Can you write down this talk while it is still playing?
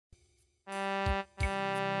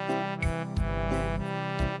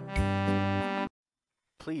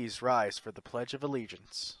please rise for the Pledge of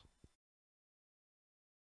Allegiance?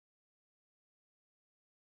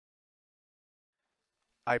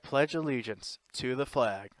 I pledge allegiance to the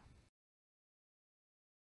flag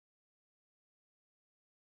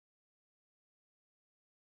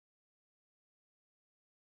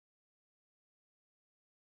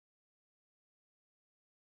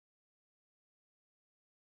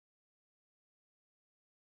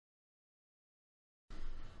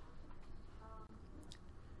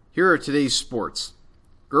Here are today's sports.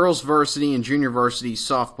 Girls varsity and junior varsity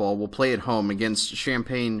softball will play at home against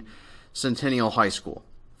Champaign Centennial High School.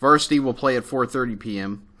 Varsity will play at 4:30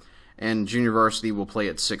 p.m. and junior varsity will play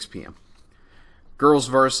at 6 p.m. Girls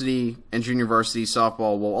varsity and junior varsity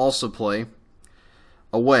softball will also play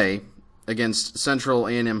away against Central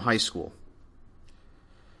A&M High School.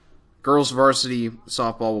 Girls varsity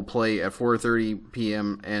softball will play at 4:30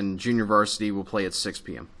 p.m. and junior varsity will play at 6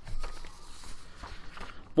 p.m.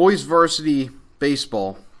 Boys varsity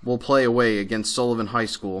baseball will play away against Sullivan High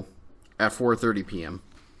School at 4:30 p.m.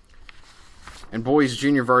 and boys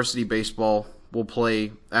junior varsity baseball will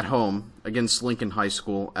play at home against Lincoln High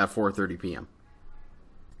School at 4:30 p.m.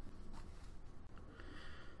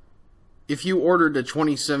 If you ordered a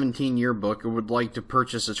 2017 yearbook or would like to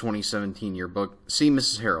purchase a 2017 yearbook, see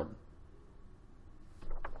Mrs. Harold.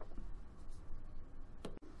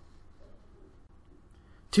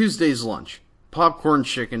 Tuesday's lunch: popcorn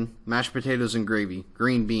chicken, mashed potatoes and gravy,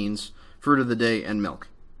 green beans, fruit of the day, and milk.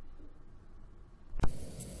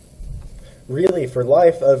 Relay for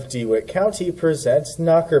Life of DeWitt County presents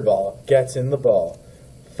Knockerball, Get in the Ball.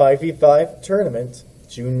 5v5 tournament,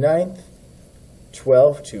 June 9th,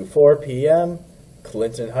 12 to 4 p.m.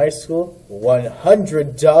 Clinton High School,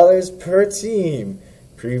 $100 per team.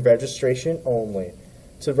 Pre-registration only.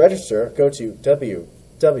 To register, go to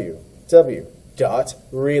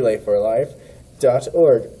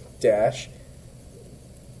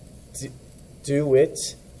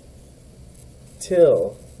www.relayforlife.org-DeWitt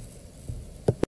till